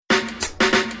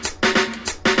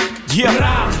Yeah.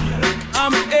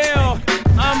 I'm ill,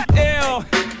 I'm ill,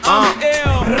 I'm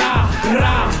ill,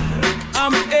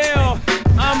 I'm ill,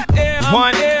 I'm ill,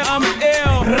 One. I'm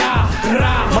ill,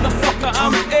 motherfucker,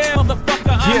 I'm ill,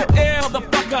 motherfucker, I'm ill,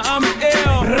 motherfucker, I'm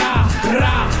ill,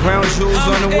 Brown jewels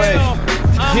on the way.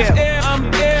 Yeah.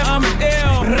 I'm ill.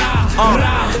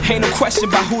 Ain't no question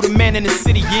about who the man in the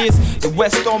city is. The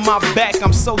West on my back,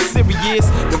 I'm so serious.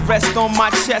 The rest on my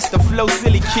chest, the flow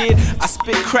silly kid. I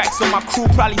spit cracks on my crew,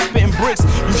 probably spitting bricks.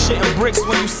 You shitting bricks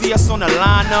when you see us on the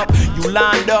lineup. You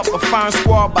lined up, a firing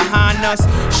squad behind us.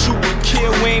 Shoot,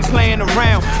 kill, we ain't playing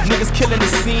around. Niggas killing the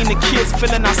scene, the kids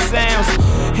feeling our sounds.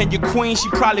 And your queen, she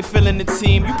probably feeling the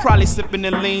team. You probably sipping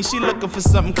the lean, she looking for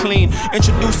something clean.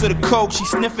 Introduce her to coke, she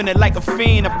sniffing it like a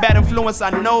fiend. A bad influence I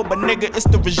know, but nigga, it's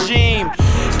the regime.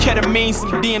 Ketamine,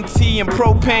 some DMT and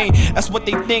propane. That's what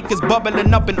they think is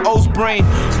bubbling up in O's brain.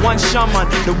 One Shaman,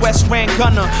 the West ran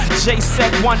gunner. J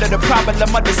said wonder, the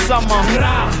problem of the summer.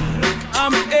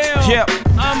 I'm ill, Yep.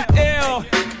 I'm ill,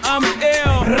 I'm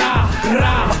ill,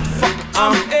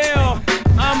 I'm ill,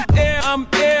 I'm ill, I'm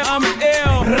ill, I'm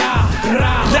ill,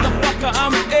 motherfucker,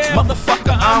 I'm ill,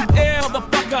 Motherfucker, I'm ill,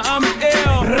 motherfucker, I'm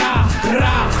ill,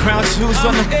 Crown jewels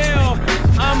on the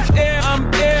I'm ill,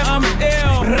 I'm ill, I'm ill.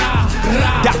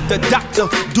 Doctor,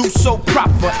 do so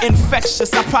proper.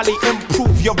 Infectious, I probably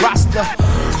improve your roster.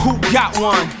 Who got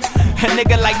one? A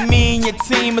nigga like me and your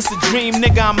team, it's a dream,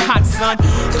 nigga, I'm hot, son.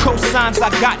 Cosigns, I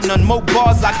got none. More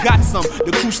bars, I got some.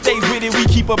 The crew stay with it, we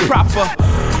keep it proper.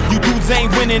 You dudes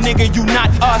ain't winning, nigga, you not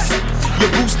us.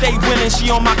 Your boo stay winning, she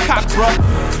on my cock, bruh.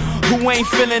 Who ain't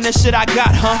feeling the shit I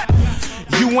got, huh?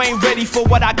 You ain't ready for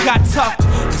what I got tucked.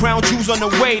 Ground jewels on the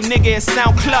way, nigga, it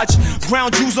sound clutch.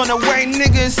 Ground jewels on the way,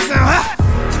 nigga, it sound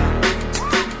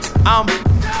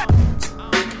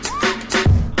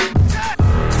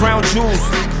Ground jewels.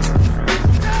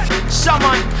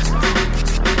 Shaman.